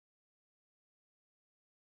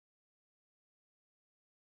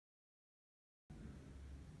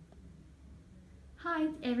Hi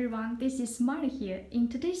everyone, this is Marty here. In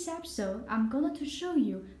today's episode, I'm going to show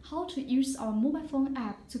you how to use our mobile phone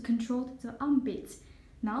app to control the Armbit.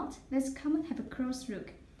 Now, let's come and have a close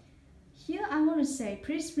look. Here I want to say,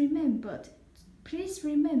 please remember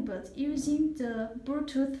using the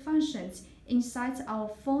Bluetooth functions inside our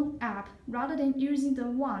phone app rather than using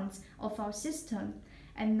the ones of our system.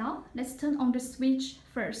 And now, let's turn on the switch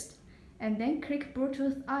first, and then click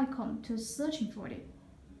Bluetooth icon to search for it.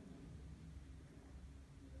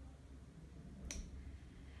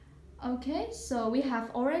 Okay, so we have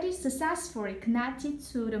already successfully connected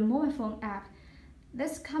to the mobile phone app.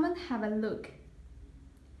 Let's come and have a look.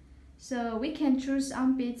 So we can choose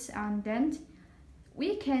Armbit, and then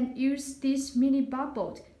we can use this mini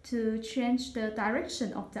bubble to change the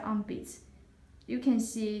direction of the Armbit. You can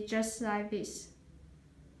see just like this.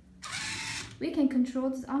 We can control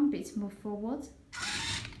the Armbit move forward,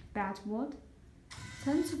 backward,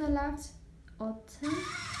 turn to the left, or turn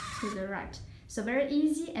to the right. So very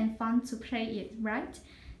easy and fun to play it, right?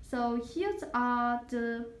 So here are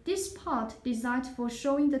this part designed for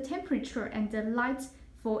showing the temperature and the light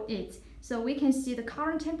for it. So we can see the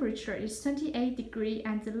current temperature is 28 degrees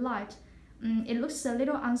and the light, it looks a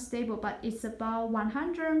little unstable, but it's about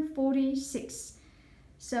 146.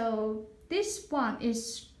 So this one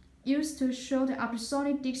is used to show the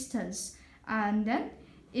absolute distance. And then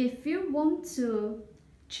if you want to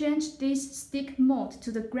change this stick mode to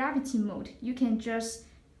the gravity mode, you can just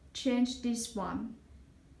change this one.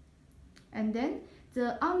 And then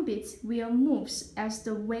the Armbit will move as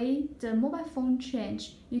the way the mobile phone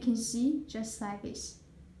change. You can see just like this.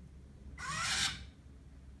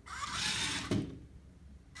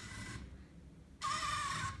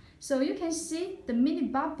 So you can see the mini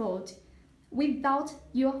bubble without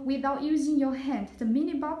using your hand. The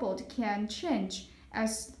mini bubble can change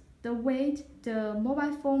as the way the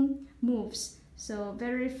mobile phone moves. So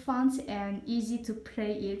very fun and easy to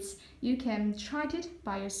play it. You can try it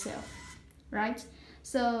by yourself, right?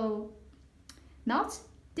 So now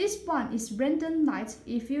this one is random light.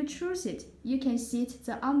 If you choose it, you can see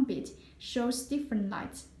the Armbit shows different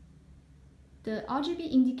lights. The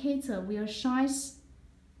RGB indicator will shine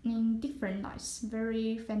in different lights.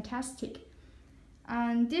 Very fantastic.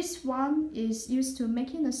 And this one is used to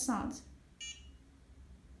making a sound.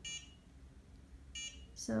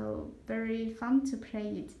 So very fun to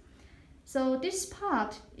play it. So this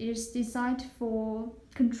part is designed for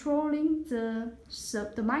controlling the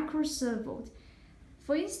micro servo.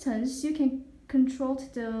 For instance, you can control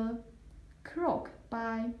the clock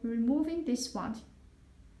by removing this one.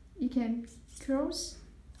 You can close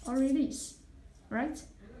or release, right?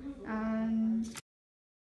 And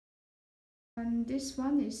this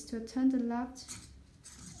one is to turn the left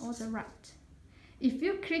or the right. If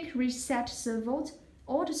you click reset servo,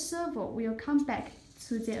 all the servo will come back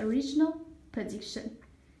to the original position.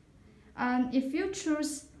 And if you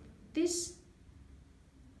choose this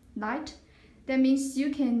light, that means you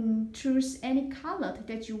can choose any color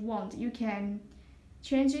that you want. You can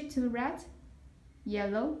change it to red,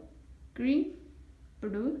 yellow, green,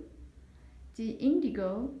 blue, the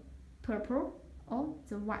indigo, purple, or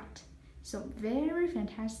the white. So very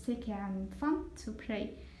fantastic and fun to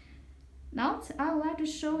play. Now I would like to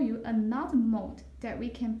show you another mode that we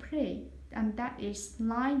can play, and that is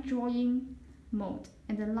line drawing mode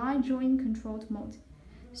and the line drawing controlled mode.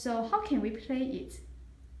 So how can we play it?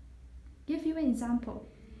 Give you an example.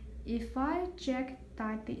 If I drag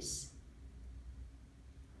like this,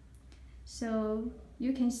 so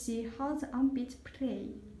you can see how the Armbit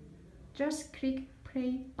play. Just click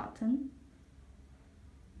play button.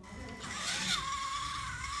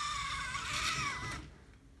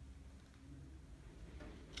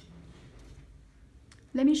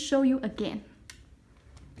 Let me show you again.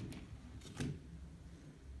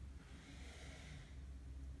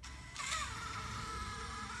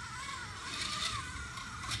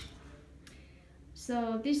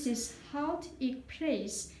 So this is how it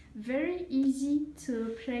plays. Very easy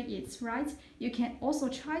to play it, right? You can also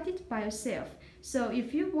try it by yourself. So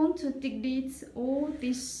if you want to delete all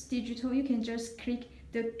this digital, you can just click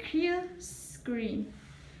the clear screen,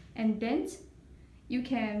 and then you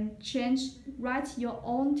can write your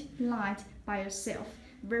own line by yourself.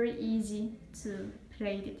 Very easy to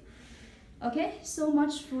play it. Okay, so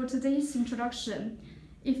much for today's introduction.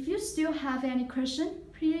 If you still have any question,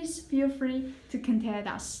 please feel free to contact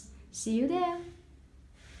us. See you there.